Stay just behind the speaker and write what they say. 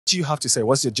do you have to say?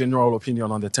 What's your general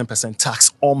opinion on the 10%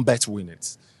 tax on bet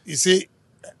winnings? You see,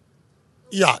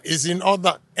 yeah, it's in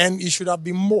order, and it should have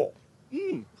been more.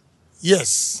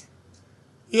 Yes.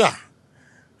 Yeah.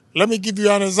 Let me give you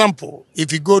an example.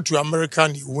 If you go to America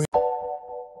and you win.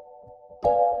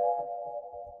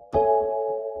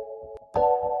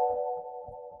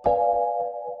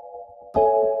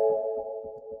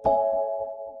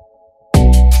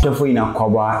 In a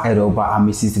Koba, Eroba,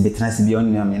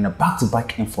 amistytv in a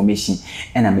back-to-back information,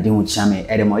 and I'm doing Chame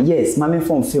Edemo. Yes, Mammy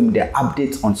from film the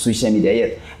updates on social media.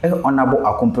 Yes, Honorable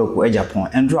Kennedy Agyepong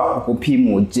and draw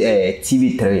Pimo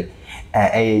TV3,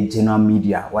 a general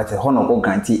media. What a honorable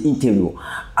grantee interview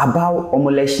about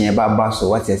omolation about Basso.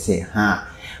 What I say, huh?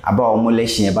 About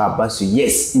omolation about Basso.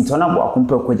 Yes, in Honorable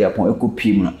Kennedy Agyepong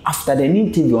Pimo after the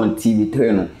interview on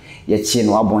TV3. Ye chain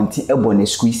wa bonti ebon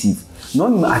exclusive no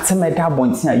ni atemeda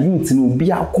bonti a youth no bi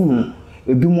akon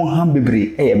ebi mo han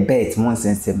bebre bet mon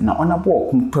sensem na onabo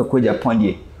Kennedy Agyepong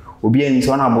de obi ani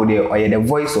so onabo de oye the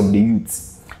voice of the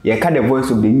youth ye ka the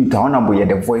voice of the youth onabo ye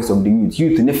the voice of the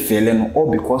youth ne fele no all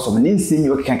because of ne nsemi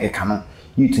o keka no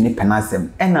youth ne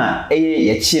penasem ena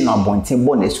ye chain wa bonti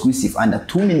bon exclusive under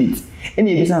 2 minutes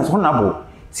eni ebi san so onabo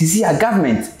sisi a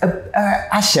government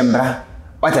ashembra.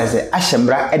 What I say,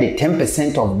 Ashembra at the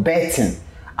 10% of betting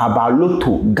about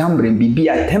lotto, gambling, BB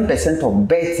at 10% of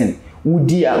betting. Would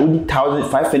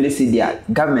 1,500 say their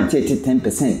government at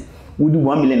 10%. Would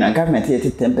 1 million a government at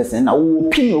 10%. Now, we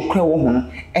pin your clear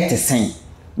woman at the same.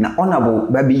 Now,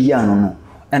 honorable baby Yano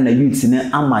and the youths in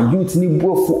ama youth need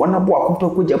both for honorable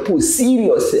Kennedy Agyepong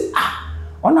serious.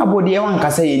 Honorable the one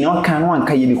can say, no can one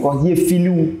can you because you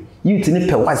feel youth in a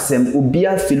pewasem,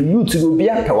 Ubia feel youth will be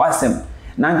a pewasem.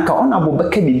 Nanka honorable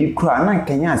beke bibi kura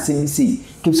nanka nya asemi si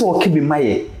kebse o kebi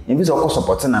maye enbi so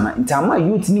support na ntama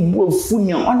youth ni bu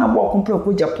afunya honorable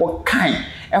Kennedy Agyepong kan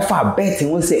efa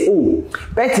betting won say oh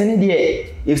betting ni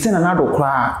de if say na do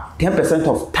kura 10%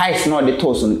 of tax no the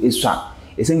toss on iswa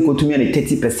esen kotumi na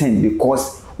 30%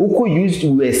 because uko use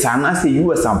US and say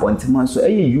US appointment so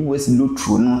US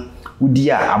lotro no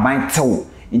udia aban tew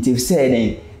if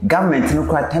say government no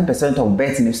kura 10% of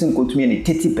betting if say kotumi na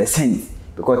 30%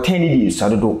 because 10 days so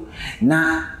do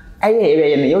na you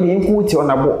dey input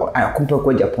honorable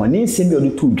Kennedy Agyepong ni nsem be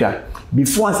do dwa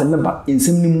before ansem member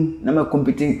nsem nimu na me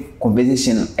competing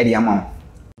conversation e dey amount.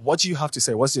 What do you have to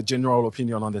say? What's your general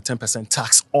opinion on the 10%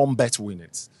 tax on bet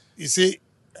winnings? You see,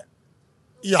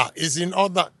 yeah, it's in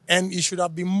order, and it should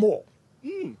have been more.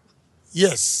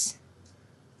 Yes.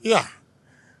 Yeah.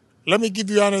 Let me give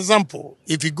you an example.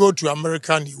 If you go to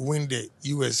America and you win the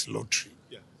US lottery,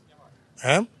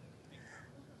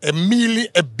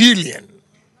 a billion,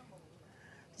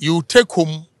 you take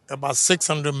home about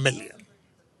 600 million.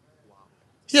 Wow.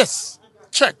 Yes,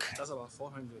 check. That's about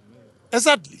 400 million.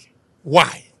 Exactly.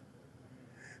 Why?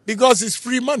 Because it's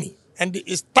free money and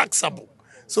it's taxable.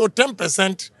 So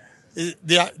 10%,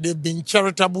 they've been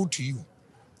charitable to you.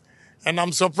 And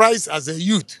I'm surprised as a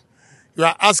youth, you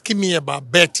are asking me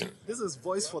about betting. This is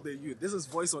voice for the youth. This is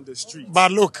voice on the street.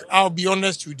 But look, I'll be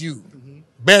honest with you.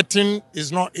 Betting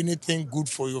is not anything good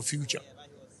for your future.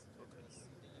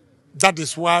 That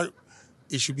is why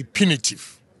it should be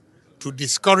punitive to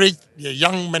discourage the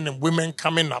young men and women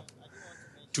coming up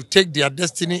to take their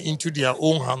destiny into their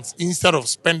own hands instead of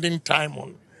spending time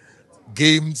on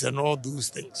games and all those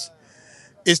things.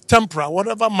 It's temporal.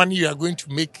 Whatever money you are going to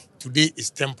make today is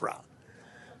temporal.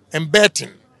 And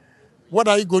betting, what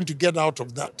are you going to get out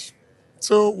of that?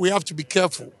 So we have to be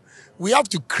careful. We have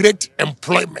to create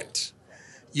employment.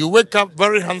 You wake up,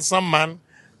 very handsome man,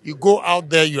 you go out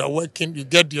there, you are working, you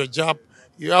get your job,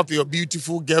 you have your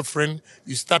beautiful girlfriend,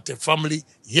 you start a family,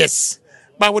 yes.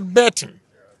 But with betting,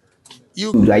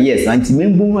 yes,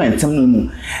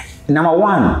 number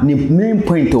one, the main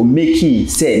point to make it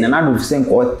say, none of them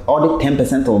all the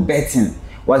 10% of betting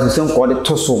was the same called the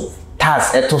tosso,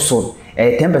 tax a tosso.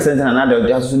 10% and another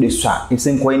just the swap. It's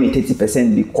quite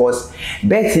 30% because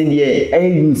betting the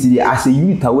use as a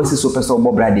youth always so person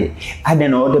Bob Brady. I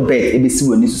don't know the bet it is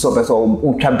when this so person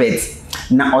ultra bet.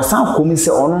 Now or some come say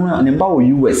on number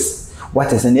US.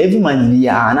 What is an every man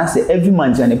and I say every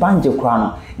man and a bunch of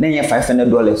crown, then you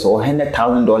 $500 or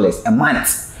 $100,000 a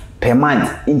month per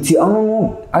month. Into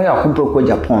I are Kennedy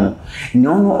Agyepong.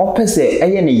 No opposite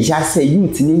any just say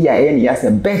youth near any just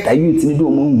a better youth in the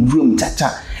room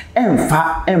chacha.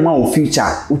 Emfa ema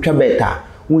future ultra better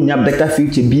unya better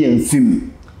future be in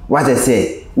film. What I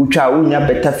say ultra unya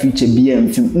better future be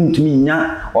in film untumi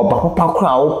nya obapapa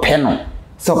kra wo pe no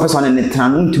so person in the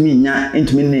town untumi nya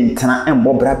intumi ne ntana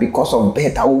embobra because of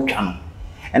better ultra no.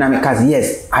 And I'm because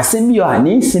yes asem bi o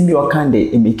ani asem bi o kan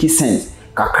dey make sense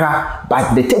kakra,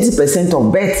 but the 30%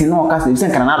 of bets no cast you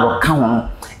can another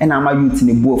count and I'm a youth in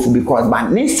the both because but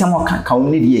next time I can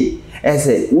count it as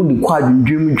a would quad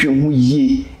dream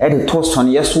ye at the toast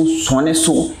on yes so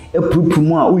a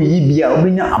pupuma we be a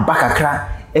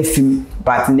back efim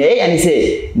but ne and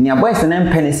say near boys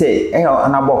and penny say and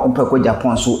about Compako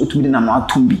Japan so it wouldn't amount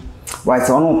to be. Why it's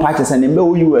on patches and the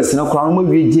US no crown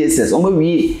movie Jesus on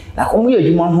we like only a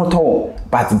human hotel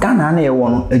but Ghana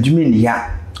one a Jimmy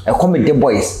here a comedy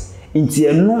boys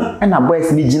into no and a boys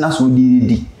indigenous would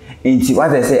be into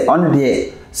what I say on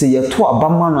the say you're two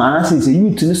abamano and I say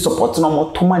you to support no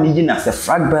more to manage as a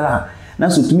flagbearer. Now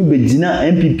so to me Bedina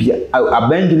MPP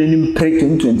abandoning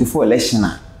pre-2024 election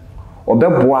or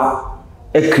beboa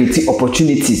create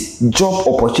opportunities, job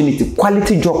opportunity,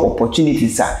 quality job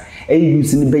opportunities are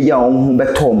using the beya on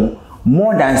betom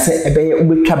more than say a beya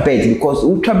ultra bet because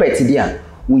ultra bet there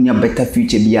we have better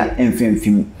future beya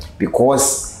and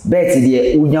because bet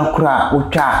there we have cra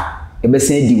ultra a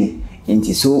besedi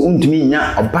into so untumi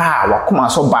nya oba wakoma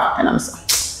so ba and I'm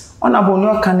saying on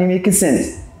abonyo can make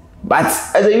sense but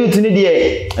as a youth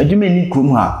there adwuma ni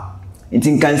krom ha it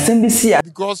nkansah bi see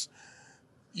because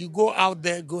you go out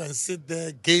there, go and sit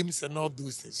there, games and all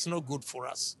those things. It's not good for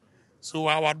us. So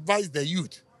I would advise the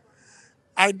youth.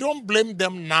 I don't blame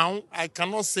them now. I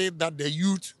cannot say that the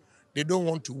youth, they don't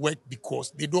want to work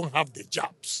because they don't have the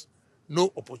jobs,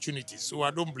 no opportunities. So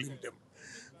I don't blame them.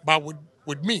 But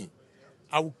with me,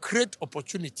 I will create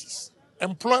opportunities.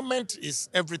 Employment is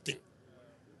everything.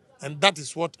 And that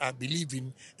is what I believe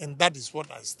in, and that is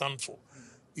what I stand for.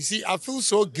 You see, I feel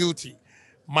so guilty.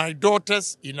 My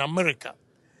daughters in America,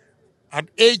 at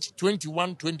age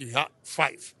 21,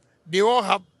 25, they all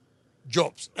have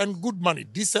jobs and good money,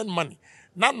 decent money.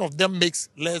 None of them makes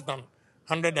less than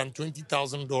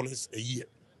 $120,000 a year.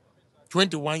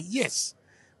 21 years.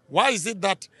 Why is it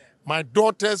that my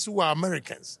daughters who are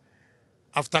Americans,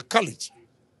 after college,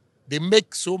 they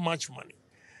make so much money?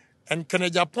 And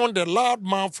Kennedy Agyepong, the loud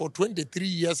man for 23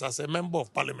 years as a member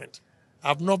of parliament,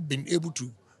 have not been able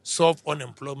to solve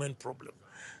unemployment problem.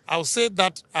 I'll say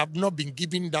that I've not been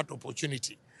given that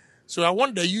opportunity. So I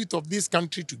want the youth of this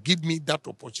country to give me that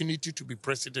opportunity to be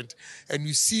president. And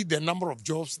you see the number of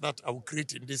jobs that I will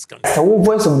create in this country. The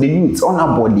voice of the youth on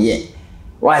our body.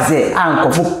 Was it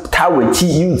Uncle Tower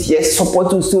youth? Yes,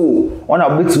 support you so on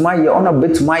a bit to my year, on a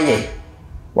bit to my year.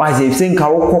 Was it think I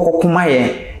will cook my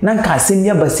year? Nanka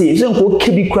senior Bassi, you don't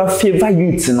keep craft favor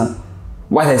youth. No,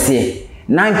 what I say,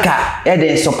 Nanka,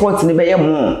 Eden support in the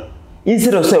more.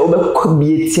 Instead of say could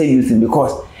be a youth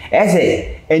because as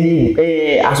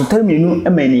any as to tell me no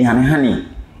many honey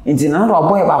into another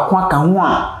boy about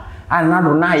Kwaka and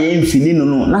another night feeling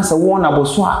no that's a one about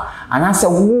swat and I said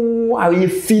who are you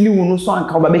feeling no so and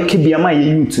cover be my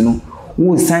youth no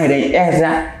who signed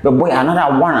Ezra the boy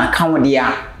another one account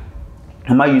there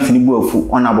my youth in the world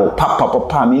on about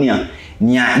papa minia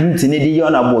near youth in the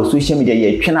on about social media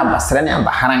ye chena basrane and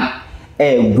baharan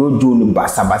brojo no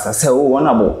basa say oh one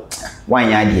about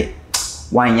one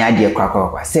yard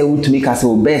kwakwa say to make us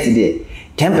bet there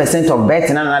 10% of bet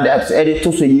and another edit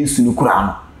to so use to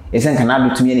crown is can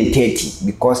add to me 30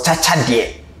 because chacha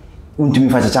there untumi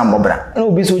fa chacha mbobra and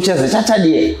obi so chese chacha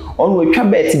there on we twa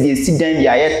bet there sit down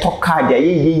there talk card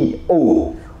there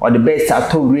oh or the best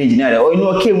at to range na oh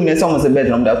no okay we some say bet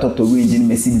from that to range in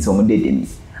Mercedes some dey dey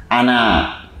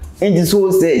ana engine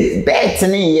so say bet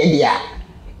ni ye dia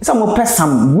some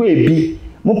person way bi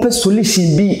mo pe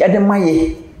solution bi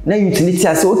edemaye na utility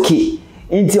as okay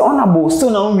into honorable so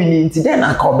now we need to then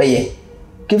akobeye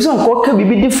give some ko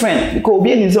be different because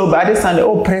obi any so bad stand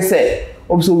oh press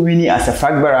also winning as a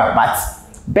flagbearer but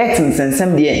betting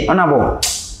sensem there honorable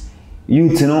you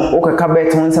to know okaka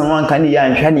bet on someone can ya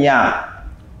nhwane ya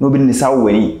no be ni saw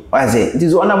winning was it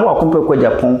is honorable Agyepong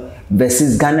Japan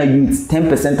versus Ghana youth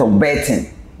 10% of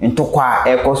betting into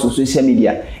kwa social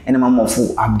media and I'm on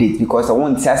full update because I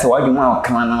want to say what you want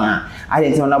to I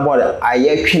didn't know about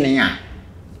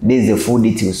this is the full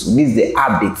details. This is the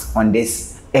updates on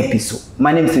this episode.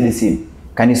 My name is the same.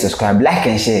 Can you subscribe, like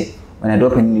and share? When I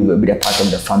drop a new, will be a part of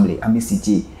the family.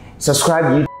 AMISTY.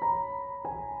 Subscribe.